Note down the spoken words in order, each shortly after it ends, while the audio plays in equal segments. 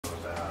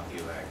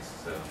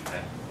so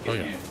that gives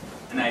me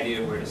an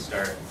idea of where to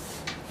start.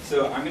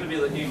 So I'm going to be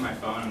looking at my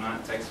phone. I'm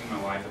not texting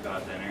my wife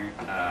about dinner.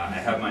 I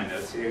have my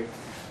notes here,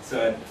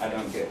 so I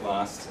don't get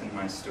lost in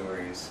my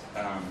stories.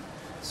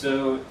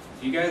 So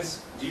you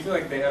guys, do you feel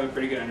like they have a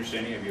pretty good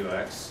understanding of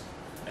UX?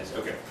 Yes,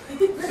 okay.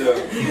 So,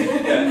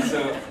 yeah,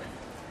 so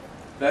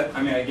that,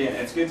 I mean, again,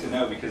 it's good to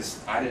know because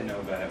I didn't know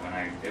about it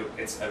when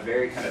it's a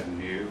very kind of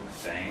new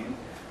thing.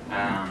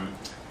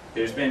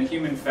 There's been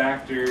human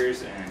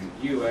factors and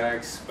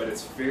UX, but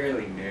it's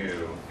fairly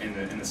new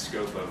in the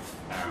scope of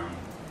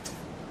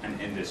an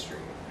industry.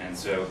 And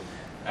so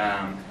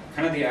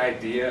kind of the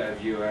idea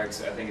of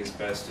UX, I think, is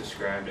best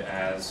described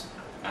as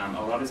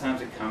a lot of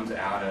times it comes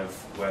out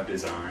of web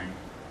design,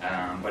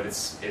 but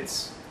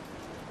it's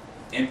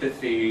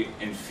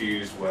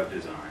empathy-infused web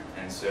design.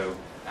 And so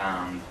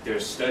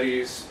there's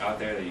studies out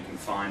there that you can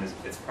find,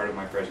 it's part of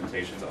my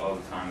presentations all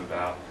the time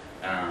about,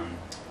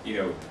 you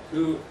know,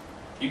 who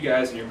you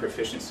guys and your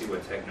proficiency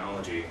with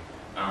technology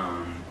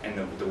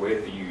and the way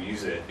that you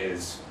use it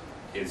is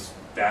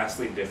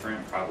vastly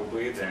different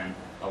probably than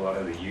a lot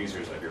of the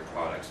users of your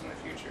products in the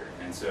future.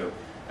 And so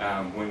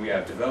when we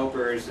have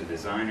developers and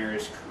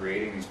designers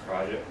creating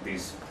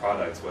these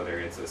products, whether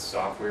it's a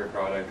software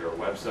product or a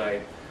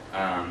website,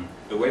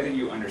 the way that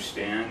you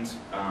understand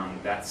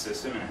that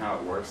system and how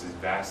it works is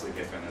vastly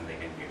different than the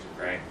end user,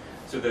 right?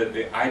 So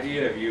the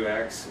idea of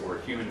UX or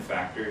human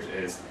factors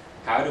is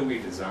how do we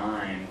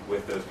design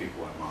with those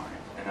people in mind?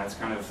 And that's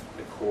kind of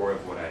the core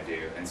of what I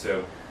do. And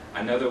so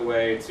another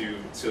way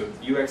so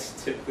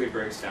UX typically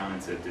breaks down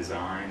into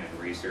design and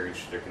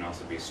research. There can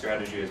also be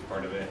strategy as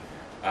part of it.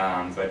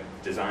 But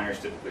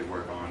designers typically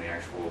work on the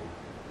actual,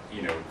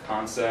 you know,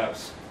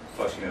 concepts,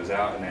 fleshing those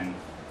out, and then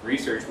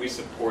research, we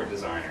support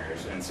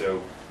designers. And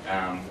so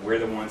we're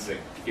the ones that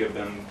give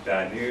them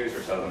bad news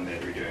or tell them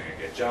that you're doing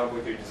a good job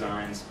with your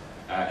designs.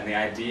 And the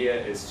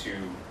idea is to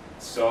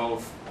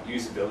solve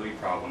usability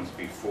problems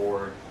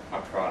before a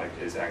product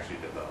is actually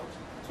developed.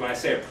 So when I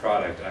say a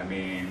product, I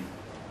mean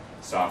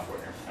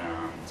software,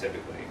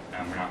 typically.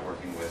 We're not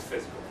working with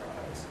physical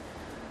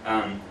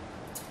products.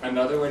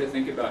 Another way to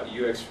think about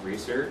UX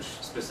research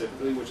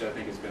specifically, which I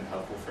think has been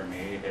helpful for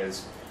me,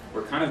 is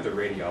we're kind of the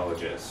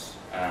radiologists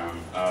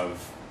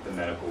of the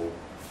medical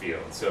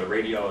field. So a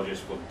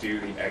radiologist will do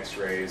the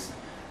x-rays,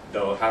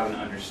 they'll have an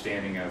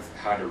understanding of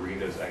how to read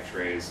those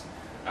x-rays,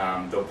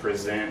 they'll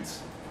present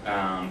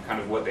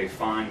kind of what they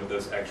find with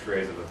those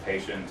x-rays of a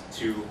patient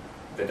to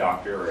the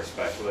doctor or a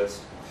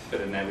specialist, but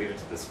then they leave it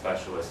to the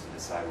specialist to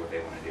decide what they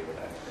want to do with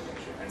that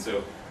information. And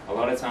so a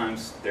lot of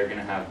times they're going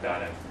to have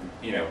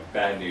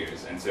bad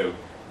news. And so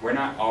we're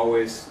not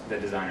always the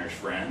designer's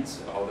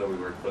friends, although we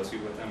work closely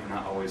with them. We're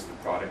not always the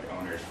product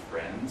owner's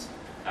friends,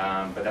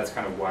 but that's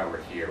kind of why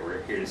we're here.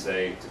 We're here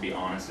to be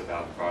honest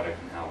about the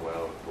product and how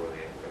well or poorly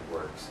it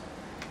works.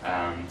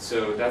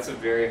 So that's a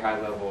very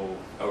high-level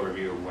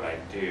overview of what I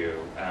do.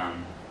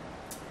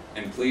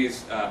 And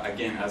please,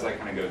 again, as I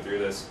kind of go through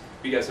this,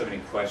 if you guys have any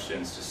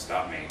questions, just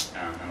stop me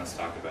and let's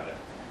talk about it.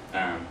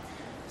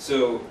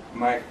 So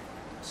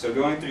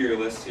going through your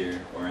list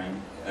here,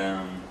 Oren,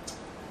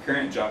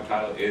 current job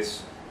title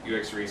is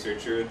UX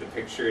researcher. The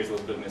picture is a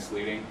little bit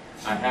misleading.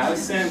 I have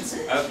since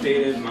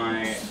updated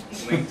my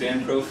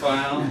LinkedIn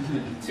profile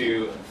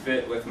to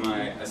fit with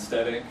my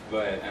aesthetic,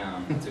 but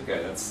it's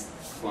okay. That's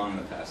long in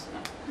the past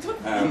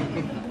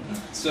now.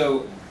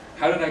 So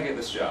how did I get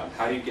this job?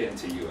 How do you get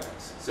into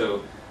UX?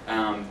 So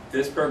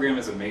this program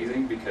is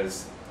amazing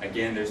because,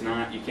 again,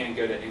 you can't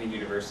go to any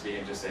university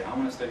and just say, I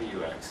want to study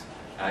UX.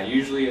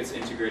 Usually it's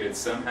integrated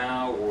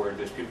somehow, or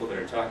there's people that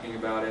are talking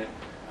about it.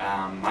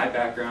 My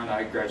background,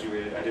 I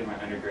did my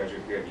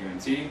undergraduate here at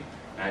UNT, and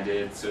I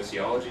did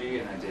sociology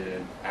and I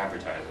did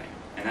advertising.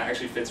 And that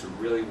actually fits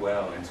really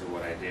well into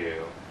what I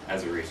do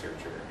as a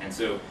researcher. And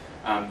so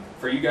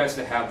for you guys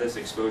to have this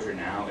exposure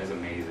now is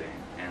amazing,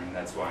 and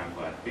that's why I'm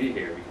glad to be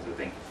here, because I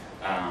think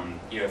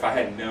if I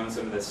had known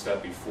some of this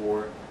stuff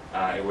before,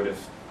 it would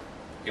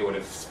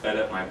have sped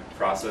up my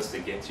process to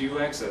get to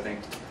UX. I think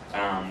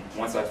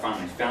once I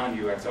finally found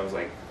UX, I was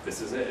like,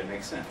 this is it, it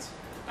makes sense.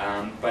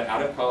 But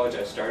out of college,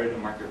 I started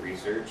in market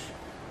research,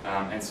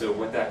 and so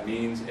what that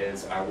means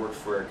is I worked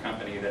for a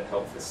company that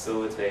helped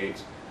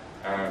facilitate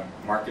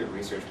market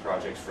research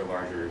projects for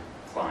larger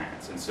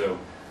clients. And so,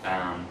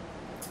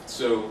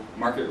 so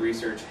market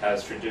research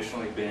has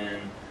traditionally been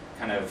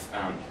kind of,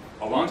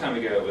 a long time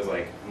ago it was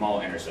like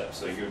mall intercepts.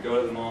 So you would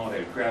go to the mall, they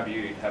would grab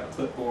you, you'd have a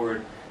clipboard,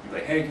 you'd be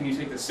like, hey, can you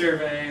take this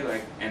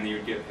survey? And you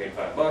would get paid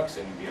 $5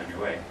 and you'd be on your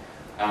way.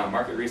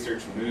 Market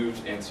research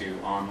moved into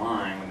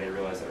online when they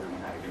realized everyone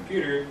had a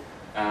computer,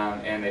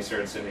 and they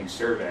started sending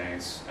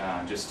surveys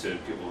just to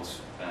people's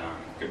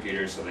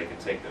computers so they could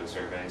take those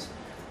surveys.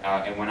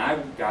 And when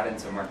I got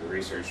into market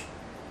research,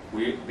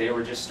 they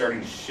were just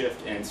starting to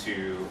shift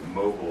into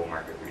mobile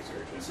market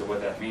research. And so what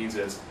that means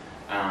is,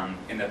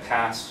 in the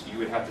past, you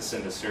would have to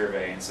send a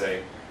survey and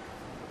say,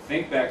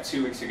 think back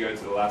 2 weeks ago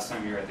to the last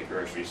time you were at the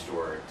grocery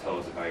store, tell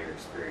us about your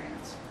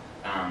experience.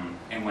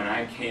 And when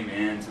I came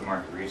into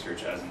market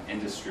research as an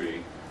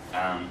industry,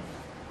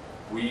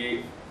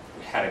 we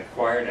had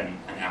acquired an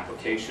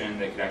application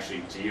that could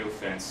actually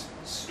geofence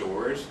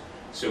stores,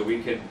 so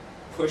we could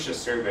push a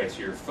survey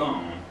to your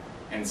phone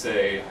and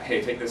say,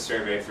 hey, take this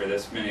survey for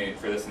this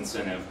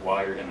incentive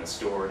while you're in the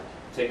store,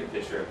 take a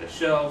picture of the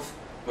shelf,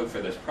 look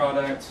for this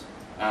product,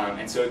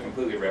 and so it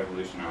completely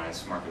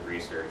revolutionized market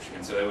research.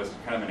 And so it was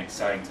kind of an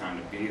exciting time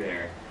to be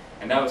there.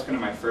 And that was kind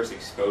of my first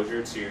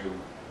exposure to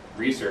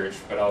research,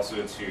 but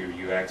also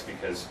to UX,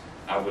 because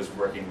I was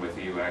working with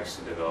UX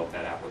to develop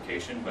that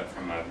application, but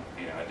from a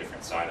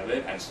different side of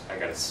it. I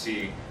got to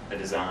see the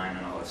design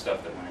and all the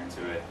stuff that went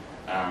into it.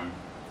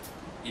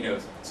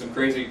 Some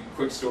crazy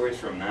quick stories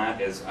from that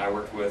is I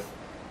worked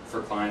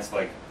for clients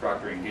like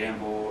Procter &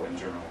 Gamble and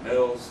General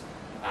Mills.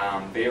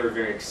 They were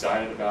very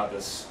excited about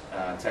this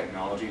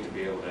technology to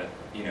be able to,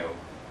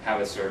 have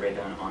a survey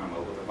done on a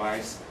mobile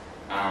device.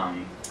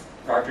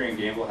 Procter &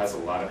 Gamble has a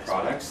lot of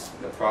products.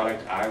 The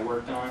product I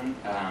worked on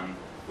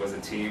was a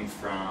team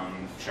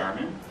from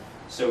Charmin.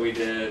 So we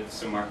did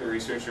some market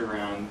research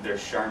around their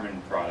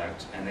Charmin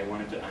product, and they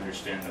wanted to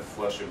understand the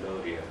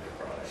flushability of the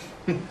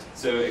product.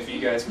 So if you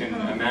guys can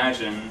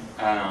imagine,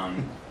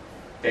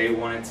 they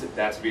wanted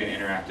that to be an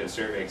interactive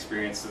survey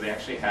experience, so they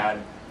actually had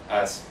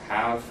us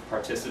have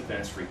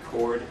participants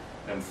record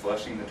them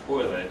flushing the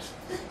toilet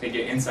to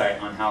get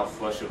insight on how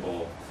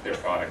flushable their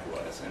product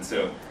was. And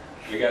so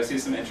we got to see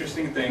some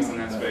interesting things in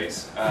that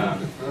space.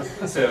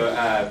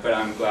 But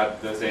I'm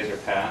glad those days are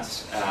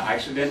past. I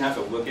actually didn't have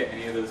to look at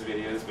any of those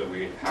videos, but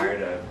we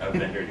hired a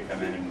vendor to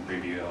come in and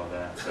review all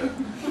that.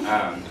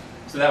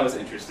 So that was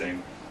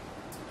interesting.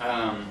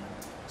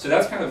 So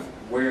that's kind of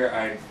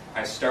where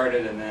I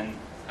started, and then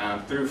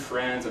through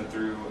friends and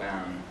through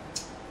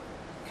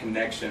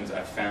connections,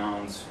 I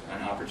found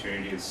an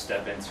opportunity to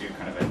step into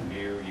kind of a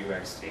new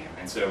UX team.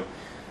 And so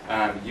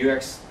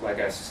UX, like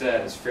I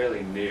said, is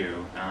fairly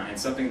new, and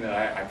something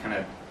that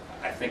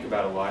I think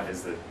about a lot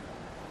is the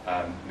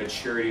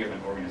maturity of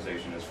an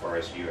organization as far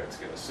as UX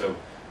goes. So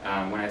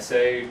when I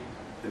say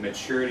the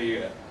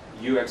maturity,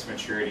 UX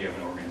maturity of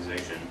an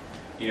organization,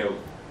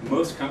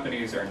 most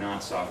companies are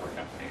not software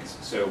companies.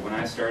 So when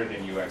I started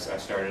in UX, I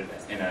started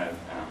in an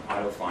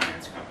auto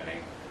finance company,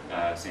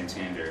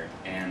 Santander,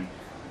 and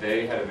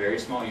they had a very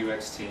small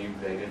UX team.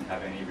 They didn't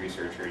have any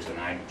researchers, and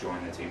I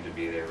joined the team to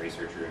be their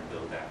researcher and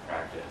build that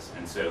practice.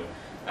 And so,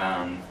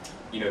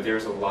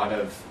 there's a lot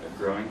of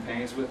growing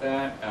pains with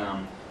that.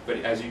 But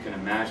as you can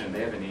imagine,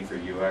 they have a need for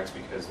UX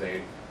because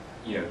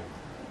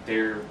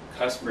their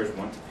customers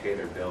want to pay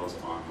their bills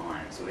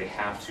online. So they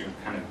have to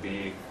kind of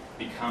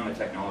become a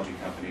technology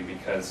company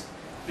because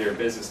their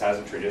business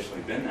hasn't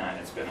traditionally been that.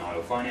 It's been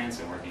auto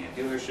finance and working at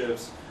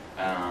dealerships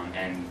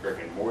and brick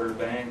and mortar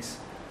banks.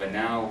 But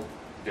now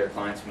their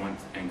clients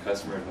and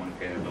customers want to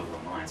pay their bills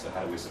online. So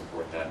how do we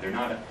support that? They're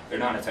not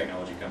a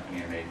technology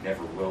company, and they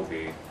never will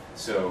be.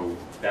 So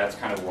that's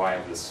kind of why I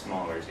have this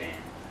smaller team.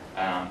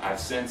 I've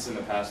since, in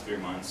the past 3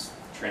 months,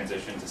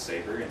 transitioned to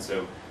Sabre, and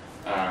so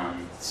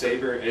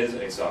Sabre is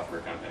a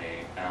software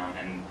company,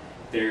 and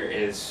there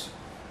is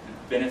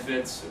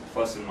benefits,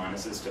 plus and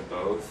minuses to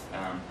both.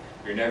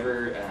 You're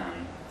never,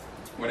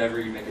 whenever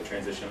you make a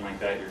transition like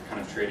that, you're kind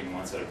of trading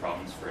one set of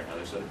problems for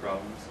another set of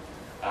problems.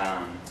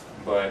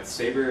 But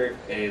Sabre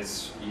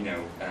is,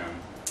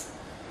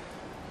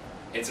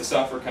 it's a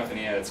software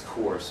company at its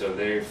core, so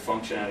they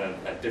function at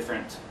a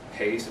different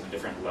pace, at a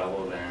different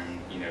level than,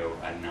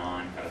 a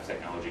non-kind of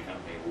technology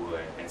company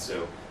would. And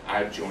so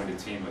I've joined a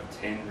team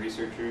of 10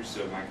 researchers,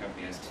 so my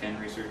company has 10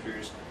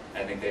 researchers.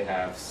 I think they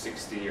have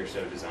 60 or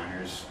so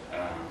designers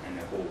in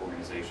the whole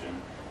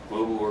organization.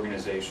 Global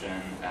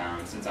organization,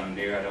 since I'm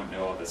new, I don't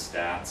know all the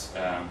stats,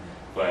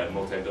 but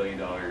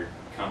multi-billion-dollar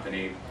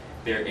company.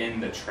 They're in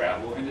the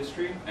travel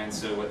industry, and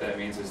so what that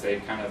means is they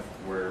kind of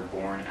were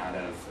born out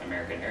of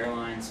American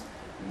Airlines.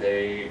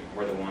 They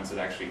were the ones that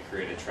actually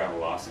created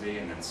Travelocity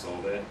and then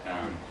sold it.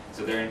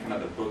 So they're in kind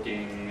of the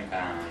booking,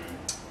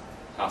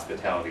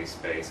 hospitality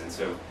space, and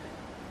so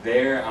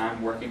there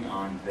I'm working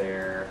on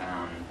their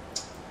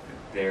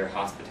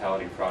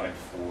hospitality product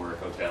for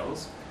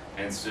hotels.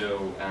 And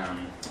so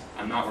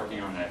I'm not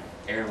working on the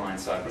airline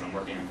side, but I'm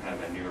working on kind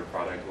of a newer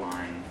product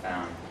line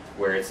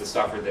where it's the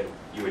software that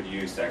you would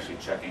use to actually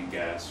check in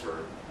guests,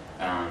 or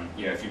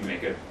if you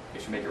make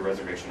a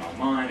reservation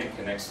online, it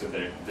connects to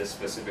this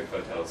specific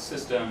hotel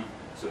system,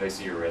 so they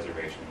see your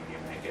reservation when you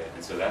make it.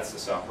 And so that's the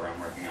software I'm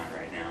working on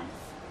right now.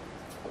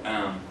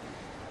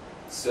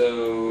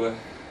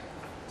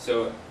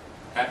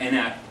 And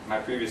at my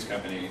previous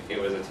company,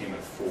 it was a team of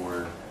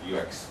 4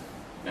 UX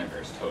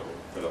members total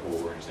for the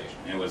whole organization.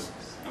 And it was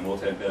a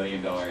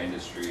multi-billion-dollar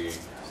industry,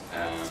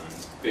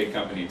 big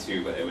company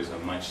too, but it was a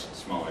much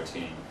smaller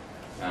team.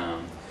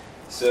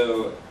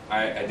 So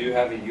I do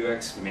have a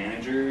UX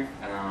manager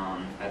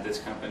at this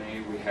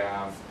company. We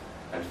have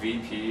a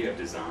VP of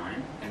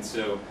design, and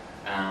so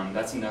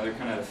that's another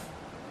kind of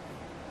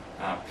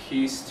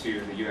piece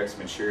to the UX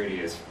maturity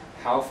is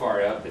how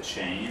far up the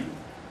chain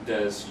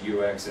does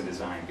UX and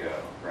design go,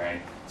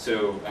 right?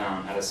 So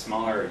at a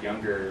smaller,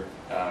 younger,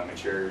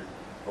 mature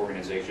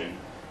organization,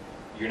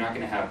 you're not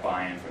going to have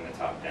buy-in from the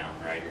top down,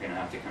 right? You're going to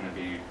have to kind of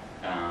be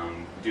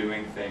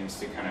doing things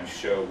to kind of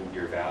show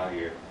your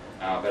value.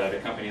 But at a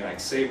company like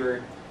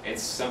Sabre,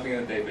 it's something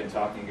that they've been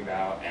talking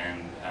about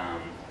and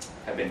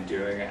have been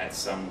doing at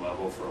some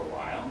level for a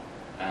while.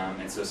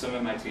 And so some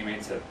of my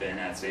teammates have been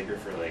at Sabre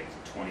for like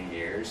 20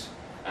 years.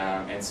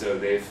 And so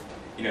they've,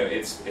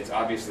 it's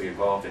obviously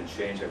evolved and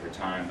changed over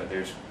time, but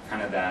there's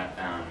kind of that,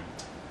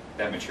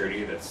 that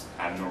maturity that's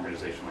at an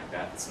organization like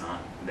that that's not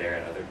there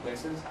at other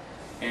places.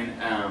 And,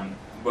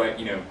 but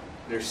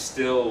there's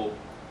still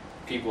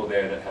people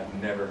there that have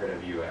never heard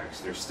of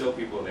UX. There's still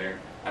people there.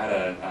 I had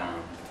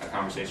a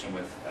conversation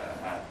with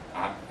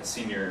a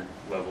senior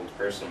leveled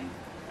person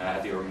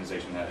at the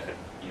organization that had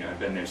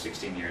been there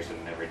 16 years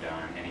and never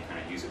done any kind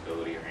of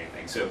usability or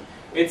anything. So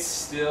it's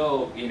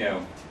still,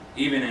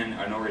 even in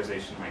an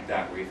organization like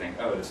that where you think,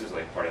 oh, this is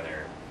like part of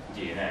their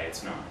DNA,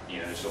 it's not.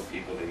 There's still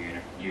people that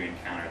you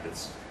encounter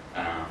that's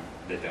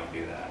that don't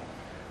do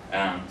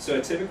that. So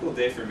a typical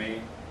day for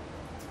me,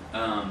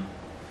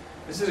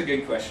 this is a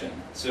good question.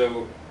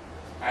 So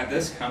at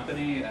this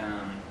company,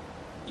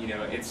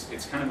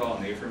 it's kind of all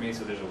new for me,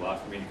 so there's a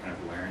lot for me to kind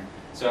of learn.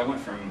 So I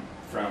went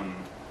from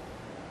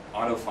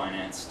auto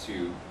finance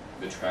to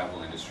the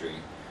travel industry.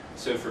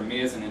 So for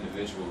me as an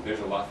individual,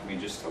 there's a lot for me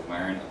just to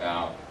learn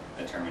about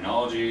the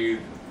terminology,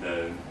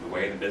 the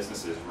way the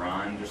business is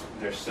run.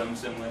 There's some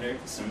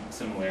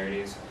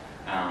similarities,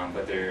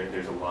 but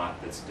there's a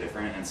lot that's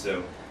different. And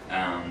so,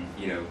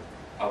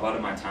 a lot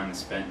of my time is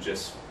spent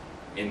just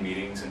in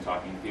meetings and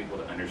talking to people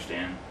to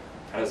understand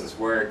how does this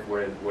work,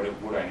 what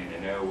do I need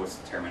to know, what's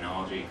the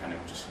terminology, kind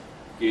of just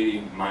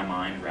getting my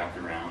mind wrapped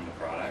around the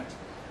product.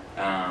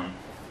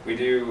 We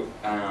do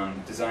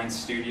design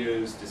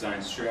studios,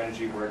 design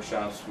strategy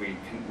workshops. We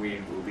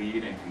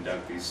lead and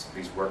conduct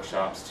these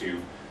workshops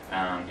to,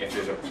 if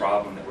there's a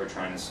problem that we're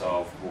trying to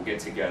solve, we'll get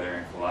together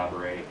and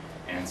collaborate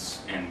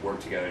and work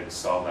together to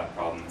solve that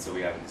problem. So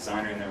we have a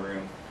designer in the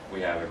room,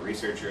 we have a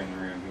researcher in the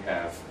room, we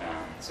have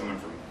someone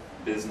from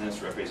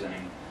business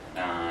representing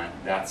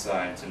that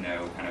side to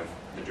know kind of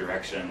the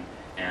direction,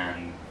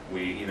 and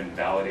we even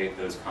validate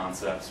those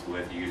concepts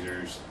with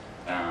users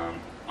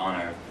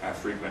on a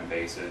frequent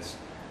basis.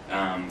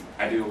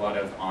 I do a lot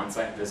of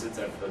on-site visits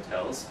at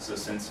hotels, so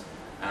since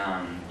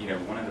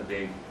one of the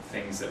big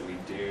things that we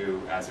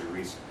do as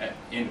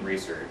in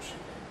research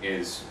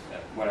is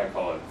what I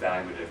call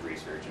evaluative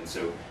research, and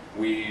so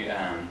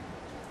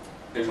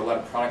there's a lot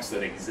of products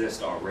that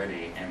exist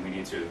already, and we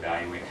need to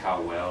evaluate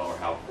how well or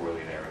how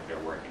poorly they're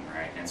working,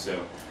 right? And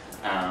so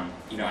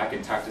I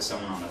can talk to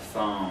someone on the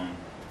phone,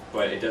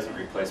 but it doesn't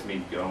replace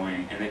me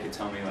going, and they could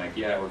tell me like,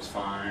 yeah, it works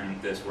fine,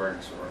 this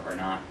works or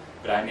not,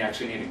 but I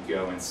actually need to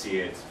go and see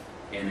it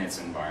in its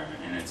environment,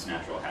 in its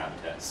natural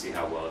habitat, to see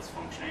how well it's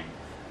functioning.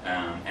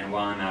 And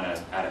while I'm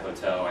at a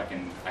hotel, I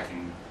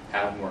can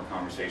have more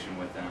conversation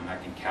with them. I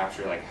can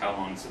capture like how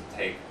long does it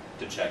take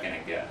to check in a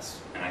guest,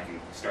 and I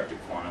can start to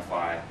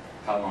quantify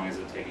how long is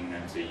it taking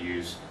them to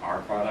use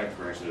our product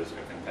versus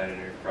a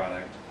competitor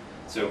product.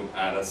 So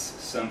that's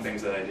some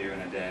things that I do in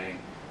a day.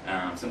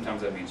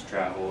 Sometimes that means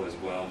travel as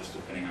well, just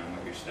depending on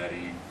what you're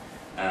studying.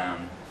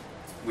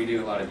 We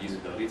do a lot of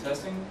usability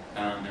testing,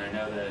 and I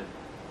know that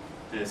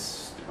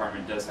this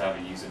department does have a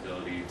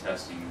usability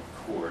testing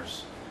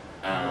course.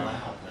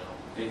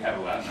 They have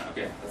a lab now.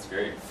 Okay, that's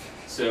great.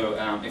 So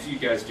if you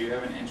guys do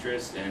have an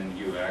interest in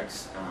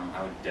UX,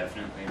 I would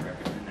definitely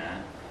recommend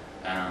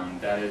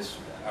that. That is,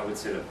 I would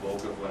say, the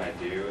bulk of what I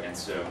do, and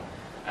so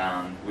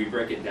we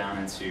break it down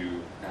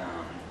into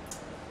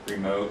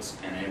remote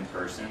and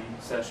in-person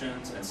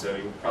sessions, and so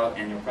you'll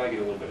probably get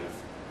a little bit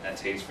of a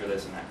taste for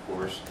this in that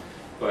course.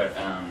 But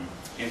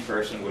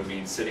in-person would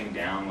mean sitting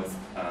down with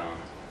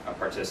a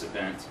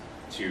participant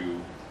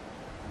to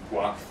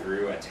walk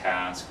through a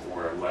task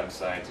or a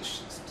website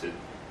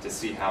to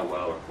see how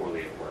well or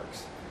poorly it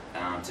works.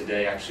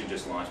 Today I actually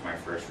just launched my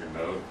first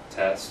remote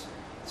test,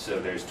 so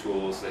there's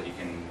tools that you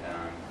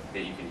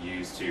can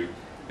use to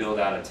build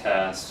out a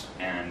test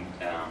and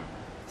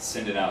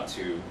send it out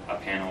to a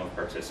panel of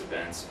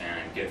participants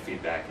and get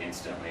feedback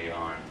instantly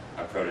on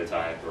a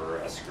prototype or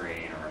a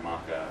screen or a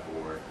mock-up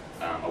or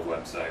a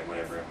website,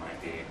 whatever it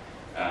might be.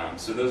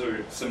 So those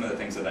are some of the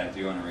things that I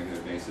do on a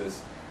regular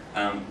basis.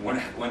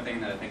 One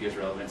thing that I think is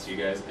relevant to you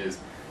guys is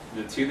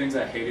the two things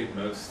I hated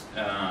most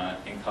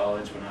in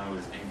college when I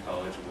was in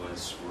college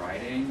was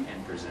writing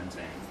and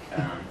presenting.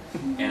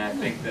 And I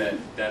think that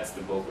that's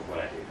the bulk of what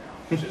I do now,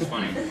 which is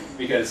funny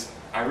because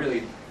I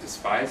really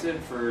despise it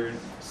for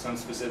some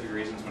specific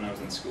reasons when I was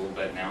in school,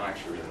 but now I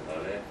actually really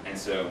love it. And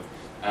so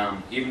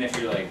even if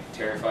you're like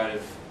terrified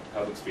of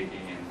public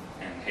speaking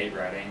and hate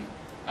writing,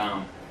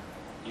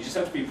 you just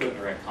have to be put in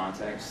the right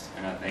context,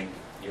 and I think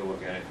you'll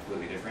look at it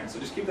completely different. So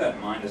just keep that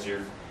in mind as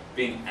you're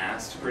being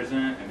asked to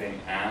present and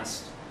being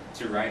asked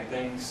to write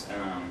things.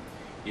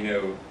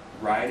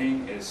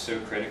 Writing is so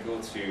critical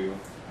to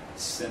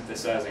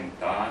synthesizing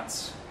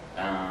thoughts,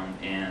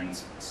 and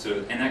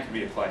that can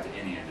be applied to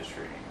any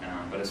industry.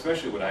 But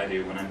especially what I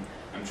do when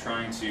I'm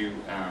trying to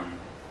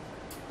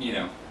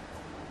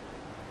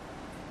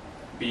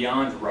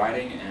beyond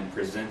writing and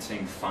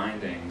presenting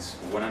findings,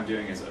 what I'm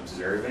doing is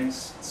observing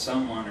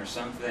someone or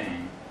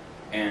something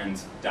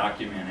and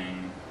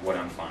documenting what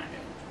I'm finding.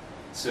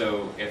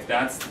 So if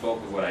that's the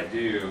bulk of what I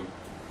do,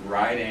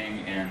 writing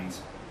and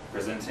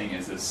presenting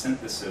is the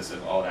synthesis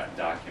of all that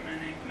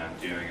documenting and I'm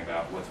doing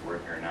about what's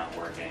working or not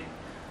working.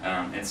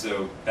 And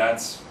so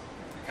that's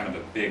kind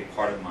of a big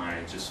part of my,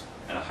 just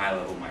at a high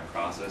level, my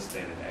process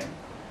day to day.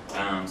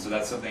 So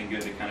that's something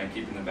good to kind of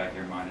keep in the back of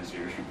your mind as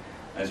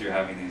you're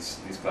having these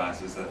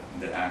classes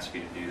that ask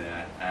you to do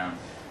that.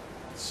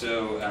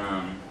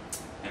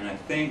 And I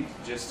think,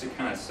 just to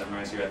kind of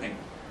summarize here, I think,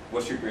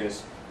 what's your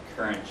greatest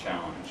current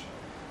challenge?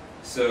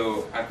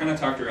 So I've kind of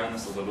talked around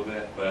this a little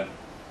bit, but,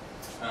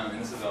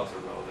 and this is also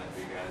relevant for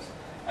you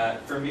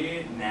guys. For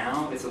me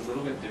now, it's a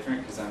little bit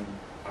different because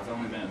I've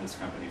only been at this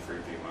company for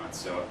a few months,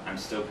 so I'm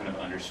still kind of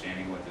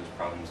understanding what those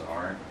problems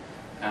are.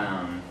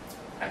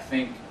 I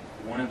think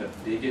one of the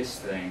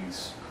biggest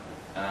things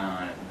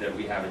that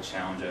we have a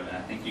challenge of, and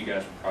I think you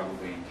guys will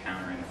probably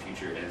encounter in the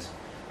future, is,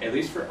 at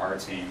least for our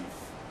team,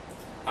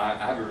 I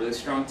have a really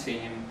strong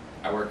team.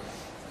 I work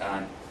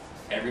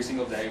every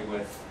single day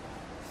with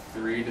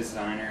 3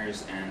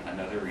 designers and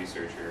another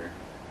researcher.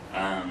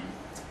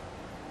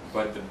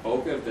 But the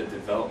bulk of the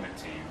development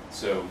team,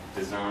 so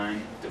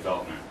design,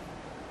 development,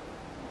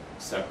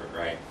 separate,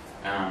 right?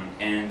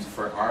 And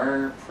for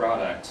our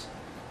product,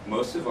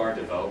 most of our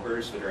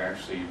developers that are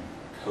actually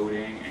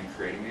coding and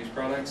creating these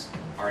products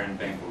are in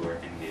Bangalore,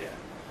 India.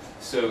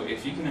 So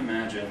if you can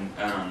imagine,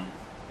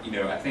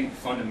 I think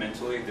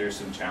fundamentally there's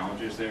some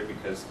challenges there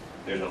because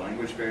there's a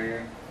language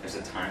barrier, there's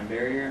a time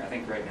barrier. I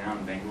think right now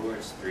in Bangalore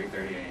it's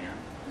 3:30 a.m.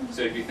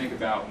 So if you think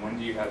about, when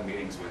do you have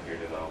meetings with your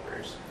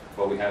developers?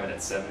 Well, we have it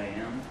at 7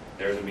 a.m.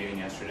 There was a meeting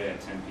yesterday at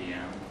 10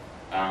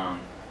 p.m.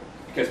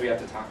 Because we have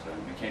to talk to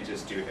them. We can't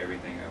just do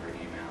everything over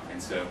email.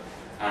 And so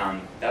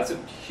that's a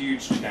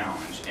huge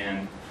challenge.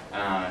 And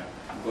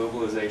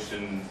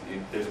globalization,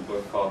 there's a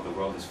book called The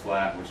World is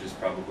Flat, which is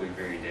probably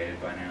very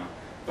dated by now.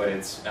 But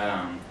it's,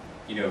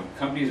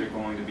 companies are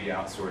going to be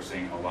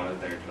outsourcing a lot of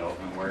their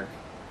development work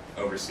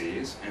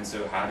overseas. And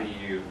so how do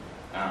you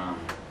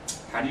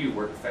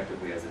work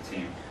effectively as a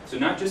team? So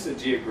not just a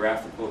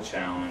geographical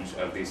challenge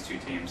of these 2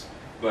 teams,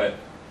 but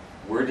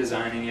we're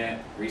designing it,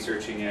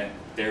 researching it,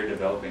 they're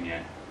developing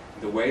it.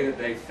 The way that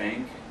they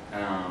think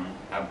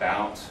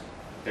about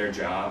their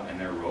job and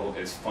their role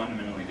is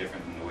fundamentally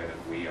different than the way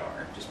that we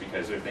are, just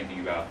because they're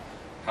thinking about,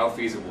 how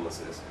feasible is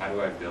this? How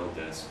do I build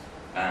this?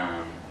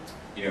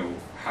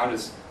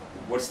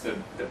 What's the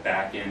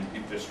back-end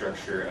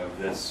infrastructure of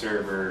this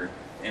server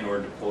in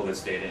order to pull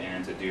this data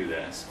in to do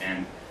this?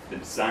 And the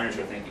designers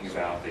are thinking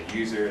about the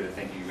user, they're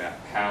thinking about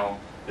how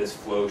this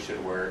flow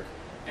should work.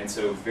 And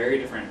so very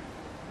different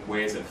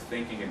ways of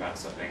thinking about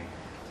something,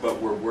 but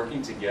we're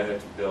working together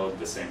to build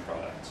the same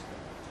product.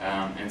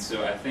 And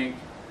so I think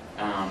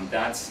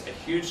that's a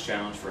huge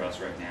challenge for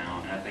us right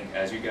now. And I think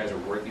as you guys are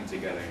working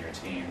together in your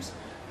teams,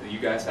 you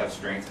guys have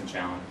strengths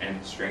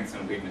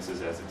and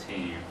weaknesses as a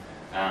team.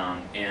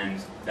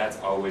 And that's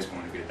always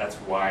going to be, that's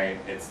why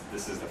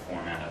this is the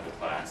format of the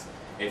class.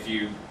 If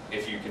you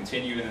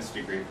continue in this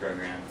degree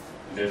program,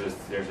 there's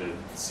a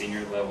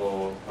senior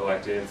level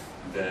elective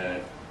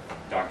that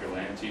Dr.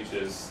 Lamb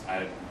teaches.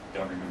 I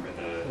don't remember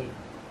the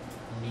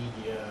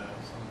media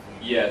something.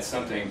 Yeah, it's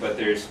something, but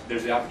there's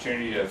the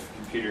opportunity of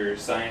computer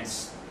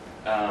science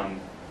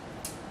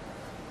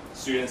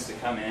students to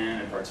come in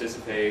and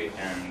participate,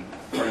 and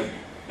part of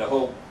the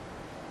whole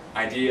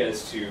idea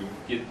is to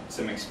get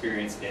some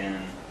experience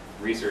in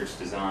research,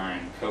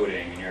 design,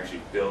 coding, and you're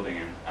actually building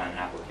an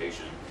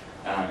application.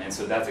 And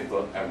so that's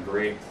a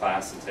great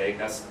class to take.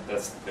 That's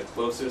the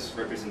closest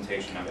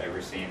representation I've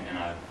ever seen in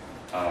a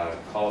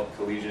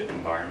collegiate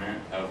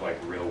environment of like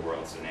real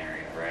world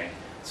scenario, right?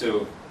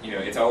 So,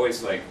 it's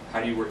always like,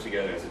 how do you work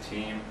together as a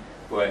team?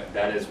 But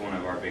that is one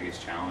of our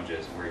biggest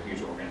challenges. We're a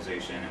huge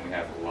organization and we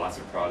have lots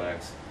of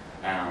products.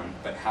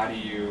 But how do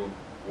you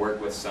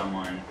work with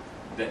someone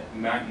that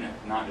might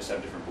not just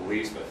have different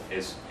beliefs, but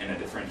is in a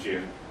different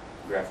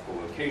geographical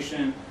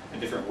location, a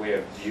different way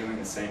of viewing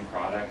the same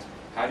product?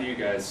 How do you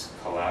guys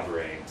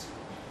collaborate?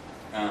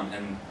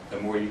 And the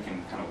more you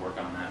can kind of work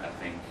on that, I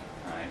think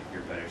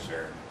you're better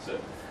served. So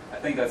I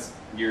think that's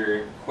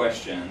your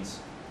questions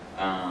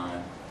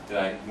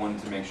that I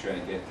wanted to make sure I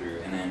get through.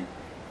 And then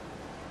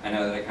I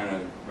know that I kind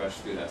of rushed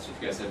through that, so if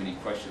you guys have any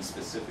questions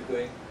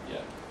specifically, yeah.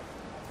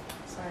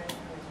 Sorry, I'm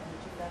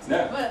too fast.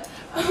 No. But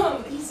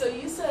so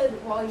you said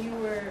while you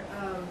were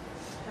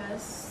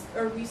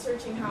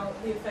researching how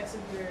the effects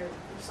of your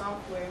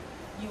software,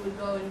 you would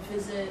go and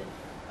visit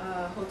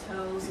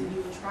hotels and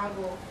you would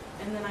travel.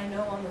 And then I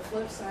know on the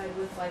flip side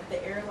with like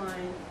the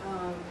airline,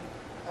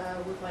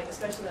 with like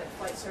especially like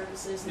flight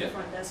services and the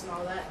front desk and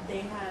all that, they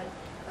had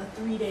a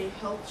 3-day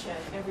health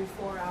check every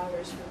 4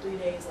 hours for 3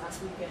 days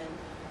last weekend.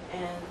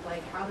 And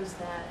like, how do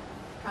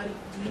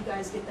you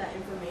guys get that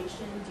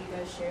information? Do you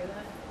guys share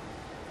that?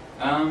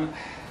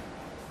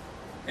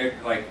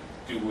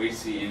 Do we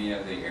see any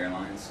of the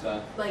airline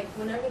stuff? Like,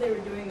 whenever they were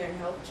doing their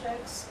health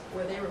checks,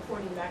 were they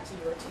reporting back to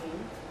your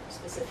team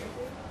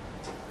specifically?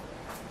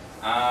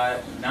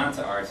 Not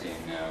to our team,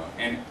 no.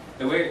 And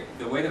the way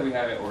that we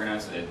have it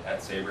organized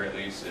at Sabre, at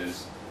least,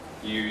 is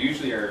you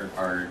usually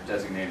are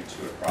designated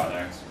to a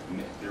product.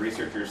 The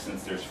researchers,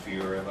 since there's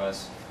fewer of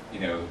us,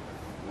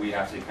 we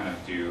have to kind of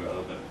do a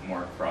little bit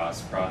more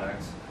cross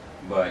products.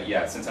 But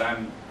yeah, since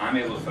I'm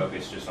able to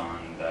focus just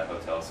on the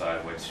hotel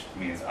side, which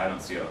means I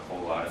don't see a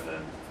whole lot of the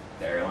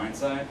airline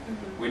side.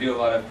 We do a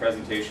lot of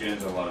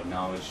presentations, a lot of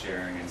knowledge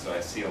sharing, and so I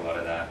see a lot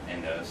of that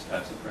in those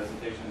types of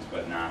presentations,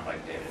 but not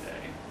like day to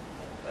day.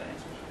 That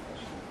answers your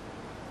question.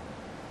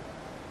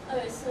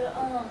 Okay,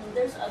 so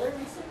there's other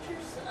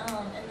researchers,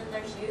 and then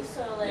there's you.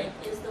 So like,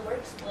 is the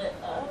work split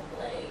up,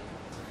 like,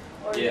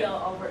 or do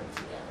y'all all work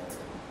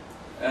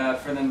together?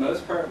 For the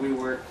most part, we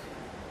work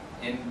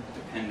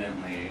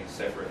independently,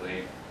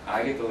 separately.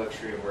 I get the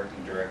luxury of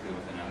working directly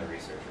with another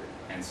researcher,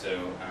 and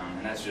so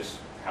and that's just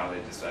how they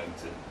decided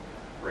to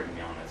bring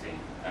me on the team.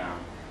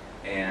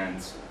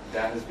 And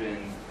that has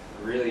been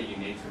really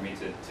unique for me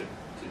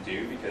to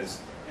do,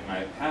 because in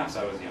my past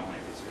I was the only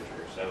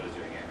researcher, so I was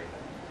doing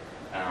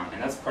everything.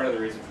 And that's part of the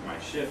reason for my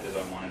shift, is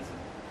I wanted to,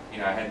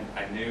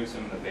 I knew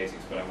some of the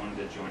basics, but I wanted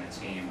to join a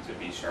team to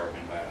be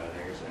sharpened by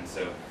others. And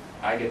so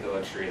I get the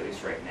luxury, at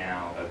least right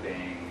now, of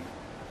being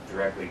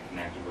directly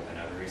connected with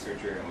another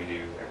researcher, and we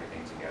do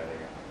everything together.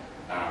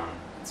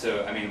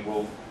 So I mean,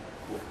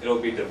 it'll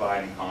be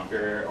divide and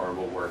conquer, or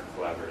we'll work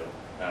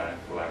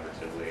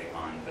collaboratively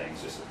on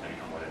things, just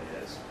depending on what it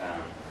is.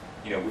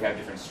 We have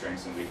different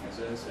strengths and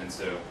weaknesses, and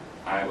so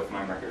with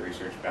my market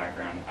research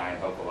background, I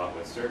help a lot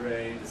with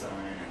survey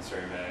design and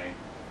survey,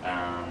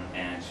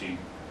 and she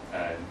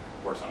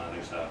works on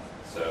other stuff.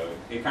 So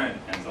it kind of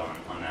depends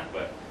on that,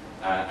 but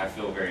I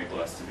feel very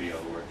blessed to be able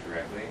to work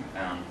directly.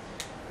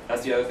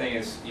 That's the other thing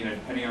is,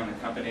 depending on the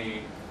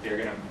company,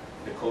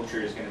 the culture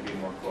is going to be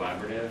more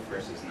collaborative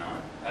versus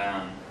not.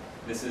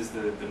 This is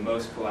the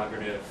most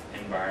collaborative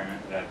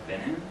environment that I've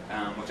been in,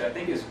 which I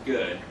think is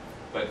good,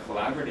 but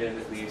collaborative,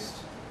 at least,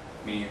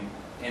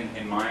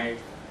 in my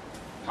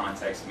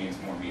context, means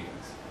more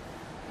meetings.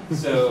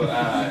 So,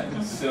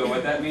 so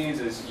what that means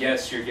is,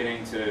 yes, you're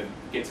getting to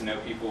get to know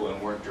people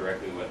and work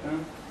directly with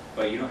them,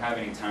 but you don't have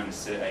any time to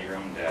sit at your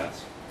own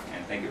desk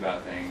and think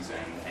about things,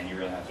 and you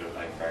really have to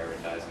like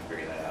prioritize and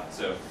figure that out.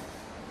 So,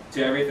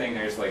 to everything,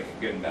 there's like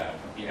good and bad,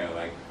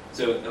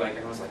 so like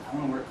everyone's like, I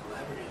want to work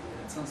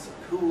collaboratively. That sounds so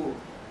cool,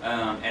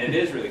 and it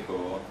is really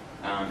cool.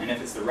 And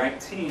if it's the right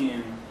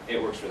team,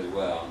 it works really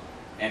well.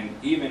 And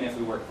even if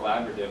we work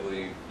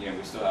collaboratively,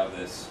 we still have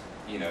this,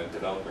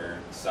 developer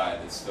side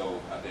that's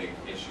still a big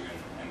issue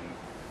and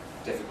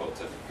difficult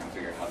to kind of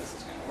figure out how this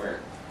is going to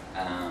work.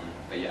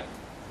 But yeah,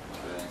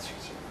 hopefully that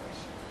answers your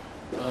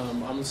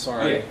question. I'm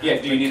sorry. Oh,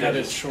 yeah. Do you need cut to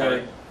it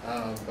short?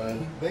 But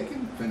They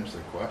can finish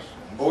their questions.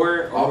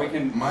 Or we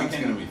can. Mine's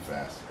going to be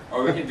faster.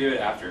 Or we can do it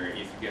after,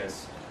 if you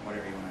guys,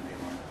 whatever you want to do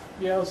more.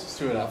 yeah, let's just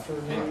do it after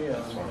maybe.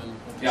 That's fine. and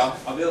we'll Yeah,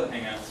 just- I'll be able to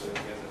hang out. So you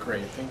guys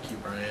Great, thank you,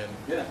 Brian.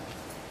 Yeah.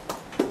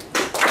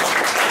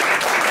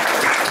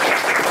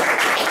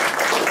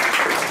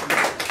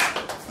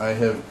 I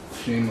have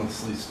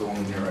shamelessly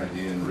stolen your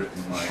idea and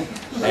written my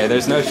Hey,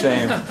 there's no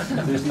shame.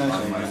 There's no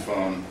on shame. my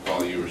phone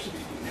while you were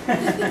speaking.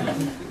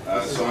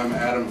 So I'm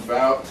Adam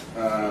Fout.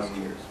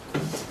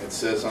 It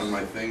says on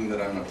my thing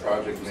that I'm a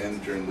project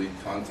manager and lead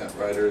content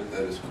writer.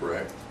 That is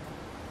correct.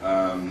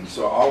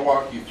 So I'll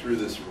walk you through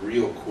this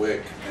real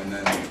quick, and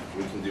then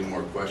we can do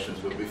more questions.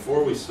 But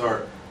before we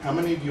start, how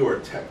many of you are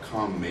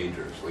TechComm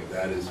majors? Like,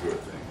 that is your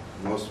thing.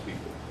 Most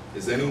people.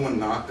 Is anyone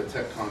not a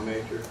TechComm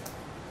major?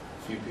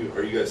 A few people.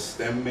 Are you guys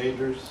STEM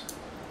majors?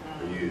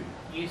 Are you?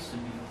 Used to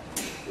be.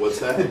 What's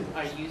that?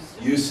 I used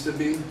to. Used to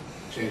be?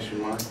 Changed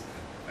your mind?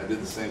 I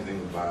did the same thing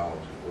with biology.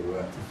 What do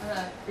I? I'm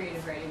a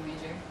creative writing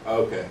major.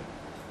 Okay.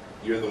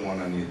 You're the one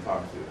I need to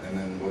talk to. And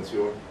then what's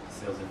your?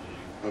 Sales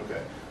engineering.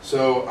 Okay.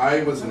 So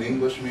I was an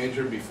English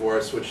major before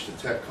I switched to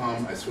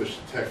TechComm. I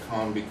switched to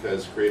TechComm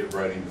because creative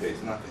writing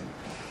pays nothing.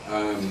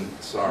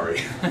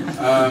 Sorry.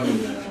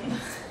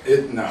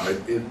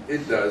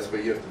 It does,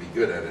 but you have to be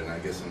good at it, and I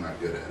guess I'm not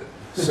good at it.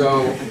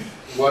 So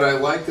what I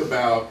like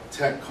about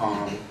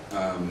TechComm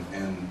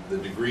and the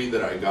degree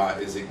that I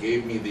got is it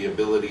gave me the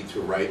ability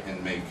to write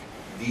and make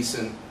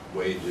decent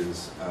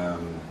wages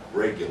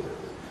regularly.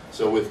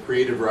 So with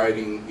creative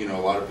writing,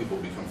 a lot of people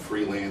become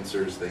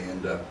freelancers. They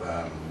end up,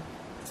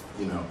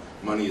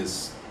 money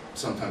is,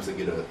 sometimes they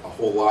get a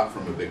whole lot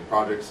from a big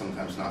project,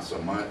 sometimes not so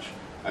much.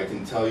 I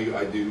can tell you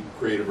I do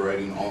creative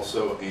writing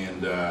also,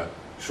 and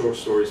short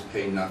stories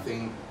pay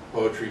nothing.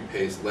 Poetry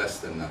pays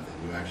less than nothing.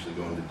 You actually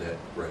go into debt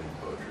writing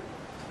poetry.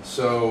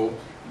 So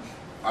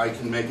I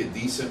can make a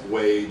decent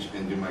wage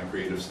and do my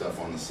creative stuff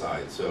on the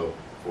side. So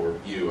for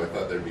you, I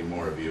thought there'd be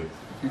more of you.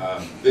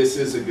 This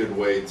is a good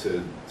way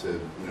to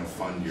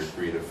fund your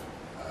creative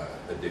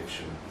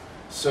addiction.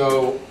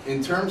 So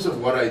in terms of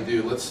what I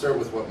do, let's start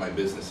with what my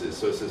business is.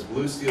 So it says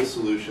Blue Steel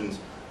Solutions.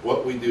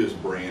 What we do is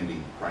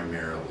branding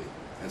primarily.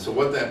 And so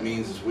what that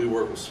means is we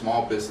work with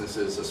small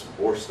businesses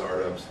or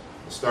startups.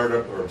 A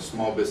startup or a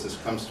small business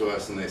comes to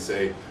us and they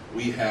say,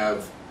 we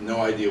have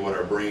no idea what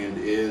our brand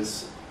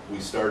is. We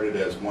started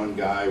as one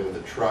guy with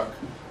a truck.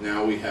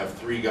 Now we have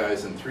 3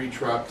 guys and 3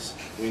 trucks.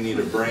 We need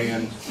a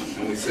brand,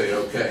 and we say,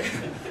 okay,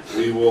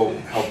 we will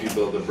help you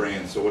build a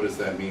brand. So what does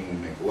that mean?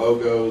 We make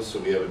logos, so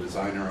we have a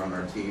designer on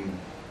our team.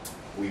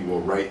 We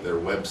will write their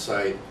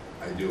website.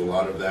 I do a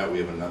lot of that. We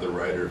have another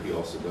writer, he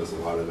also does a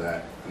lot of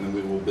that. And then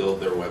we will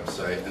build their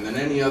website. And then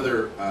any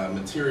other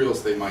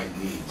materials they might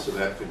need. So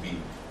that could be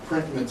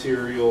print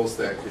materials,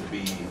 that could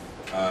be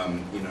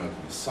you know,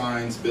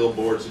 signs,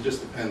 billboards. It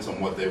just depends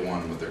on what they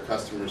want and what their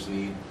customers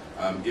need.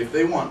 If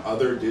they want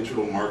other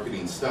digital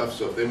marketing stuff,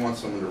 so if they want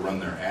someone to run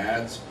their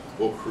ads,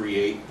 we'll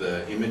create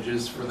the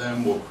images for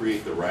them, we'll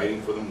create the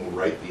writing for them, we'll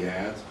write the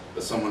ads,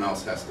 but someone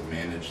else has to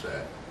manage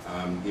that.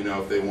 You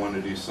know, if they want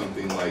to do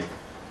something like,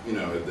 you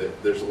know,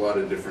 there's a lot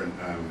of different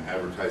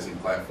advertising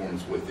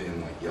platforms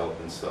within, like Yelp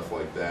and stuff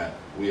like that.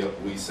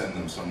 We send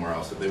them somewhere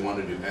else. If they want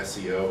to do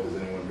SEO, has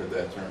anyone heard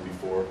that term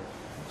before?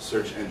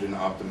 Search engine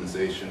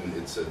optimization.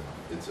 It's a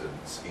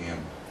scam.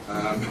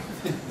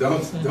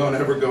 Don't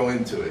ever go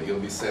into it. You'll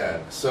be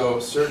sad. So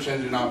search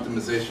engine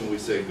optimization, we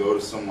say go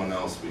to someone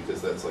else because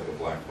that's like a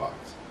black box.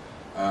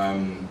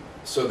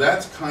 So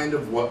that's kind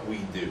of what we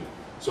do.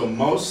 So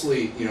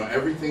mostly, you know,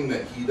 everything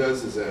that he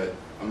does is at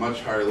a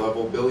much higher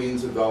level,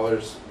 billions of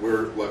dollars.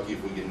 We're lucky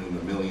if we get into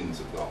the millions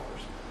of dollars.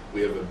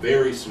 We have a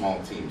very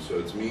small team, so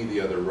it's me,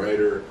 the other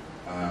writer,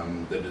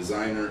 the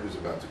designer who's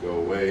about to go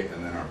away,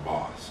 and then our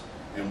boss.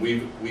 And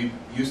we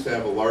used to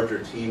have a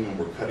larger team, and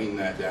we're cutting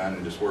that down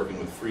and just working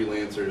with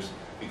freelancers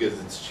because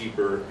it's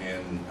cheaper,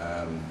 and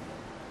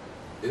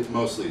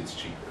mostly it's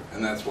cheaper,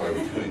 and that's why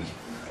we're doing it.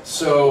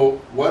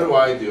 So what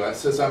do? It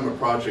says I'm a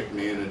project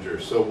manager.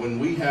 So when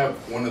we have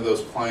one of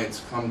those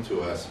clients come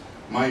to us,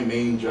 my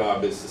main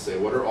job is to say,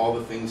 what are all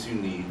the things you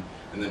need,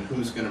 and then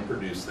who's going to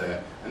produce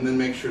that, and then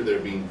make sure they're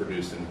being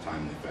produced in a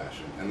timely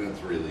fashion, and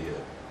that's really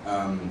it.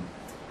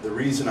 The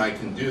reason I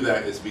can do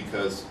that is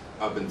because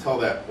up until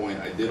that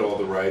point, I did all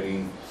the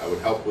writing, I would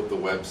help with the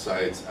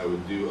websites, I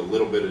would do a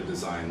little bit of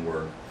design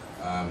work,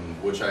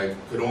 which I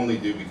could only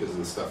do because of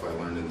the stuff I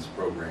learned in this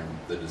program,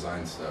 the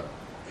design stuff.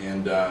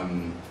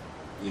 And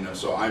you know,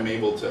 so I'm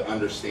able to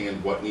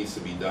understand what needs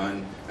to be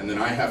done, and then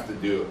I have to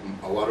do,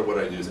 a lot of what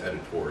I do is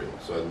editorial.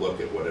 So I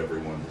look at what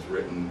everyone has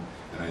written,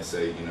 and I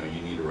say, you know,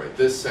 you need to write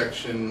this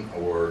section,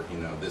 or, you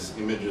know, this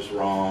image is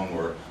wrong,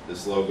 or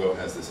this logo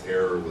has this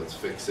error, let's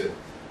fix it.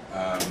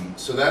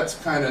 So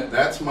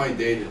that's my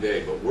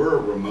day-to-day, but we're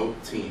a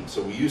remote team.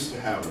 So we used to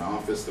have an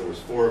office, there was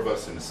 4 of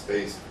us in a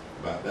space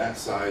about that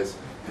size,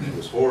 and it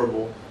was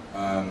horrible.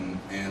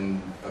 And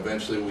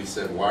eventually we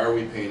said, why are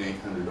we paying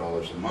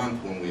 $800 a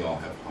month when we all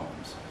have homes?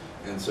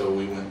 And so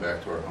we went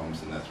back to our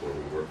homes, and that's where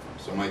we work from.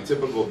 So my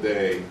typical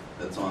day,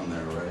 that's on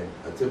there, right?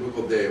 A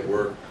typical day at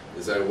work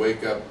is I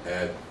wake up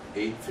at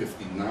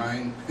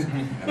 8:59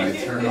 and I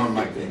turn on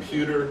my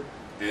computer,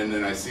 and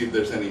then I see if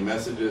there's any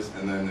messages,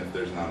 and then if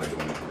there's not, I go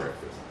make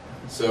breakfast.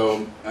 So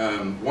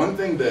one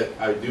thing that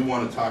I do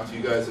want to talk to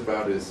you guys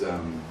about is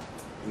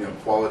you know,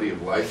 quality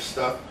of life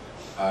stuff.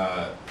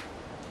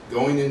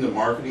 Going into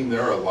marketing,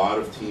 there are a lot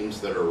of teams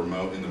that are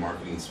remote in the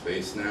marketing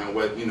space now.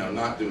 What, you know,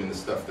 not doing the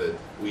stuff that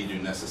we do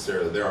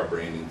necessarily. There are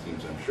branding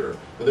teams, I'm sure,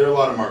 but there are a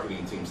lot of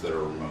marketing teams that are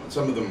remote. And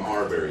some of them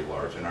are very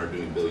large and are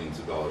doing billions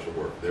of dollars of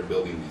work. They're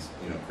building these,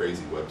 you know,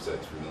 crazy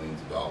websites for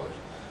millions of dollars.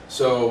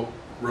 So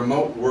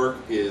remote work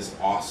is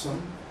awesome.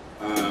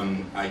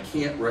 I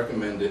can't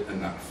recommend it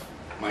enough.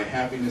 My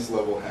happiness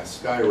level has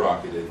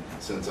skyrocketed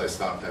since I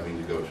stopped having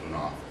to go to an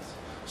office.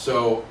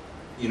 So,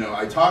 you know,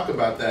 I talk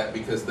about that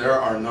because there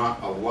are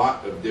not a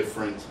lot of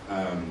different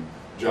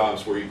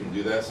jobs where you can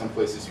do that. Some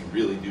places you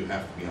really do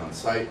have to be on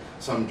site.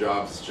 Some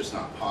jobs it's just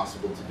not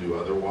possible to do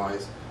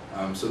otherwise.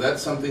 So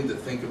that's something to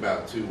think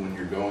about too when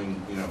you're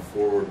going, you know,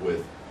 forward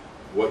with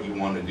what you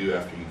want to do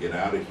after you get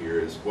out of here,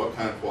 is what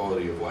kind of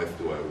quality of life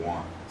do I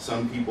want?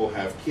 Some people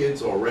have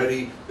kids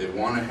already, they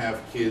want to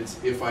have kids.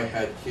 If I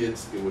had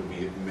kids, it would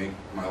make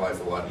my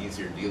life a lot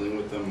easier dealing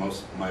with them.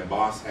 My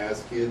boss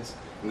has kids,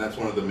 and that's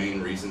one of the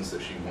main reasons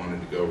that she wanted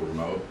to go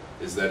remote,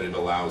 is that it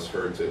allows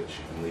her to,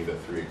 she can leave at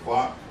 3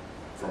 o'clock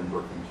from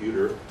her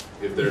computer.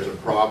 If there's a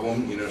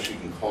problem, you know, she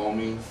can call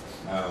me.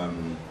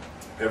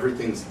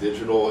 Everything's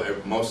digital.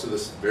 Most of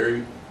this,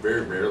 very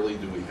rarely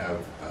do we have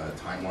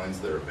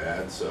timelines that are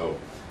bad, so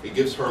it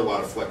gives her a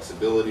lot of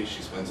flexibility.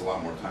 She spends a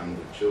lot more time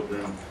with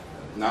children.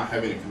 Not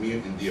having to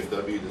commute in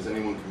DFW, does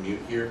anyone commute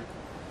here?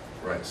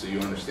 Right, so you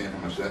understand how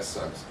much that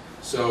sucks.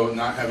 So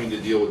not having to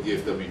deal with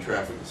DFW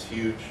traffic is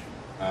huge.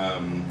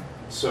 And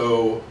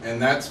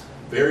that's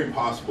very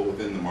possible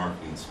within the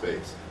marketing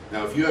space.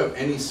 Now, if you have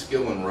any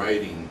skill in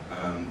writing,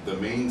 the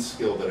main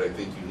skill that I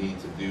think you need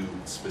to do,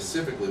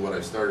 specifically what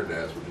I started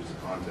as, which is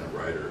a content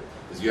writer,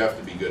 is you have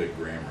to be good at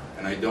grammar.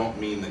 And I don't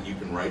mean that you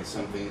can write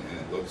something and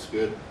it looks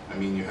good. I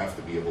mean you have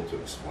to be able to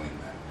explain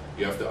that.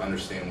 You have to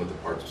understand what the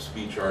parts of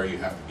speech are. You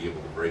have to be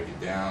able to break it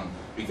down,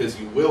 because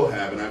you will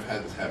have, and I've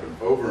had this happen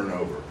over and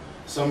over,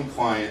 some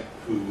client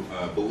who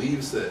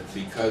believes that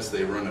because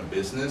they run a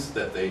business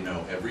that they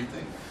know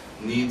everything,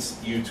 needs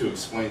you to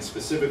explain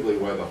specifically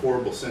why the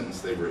horrible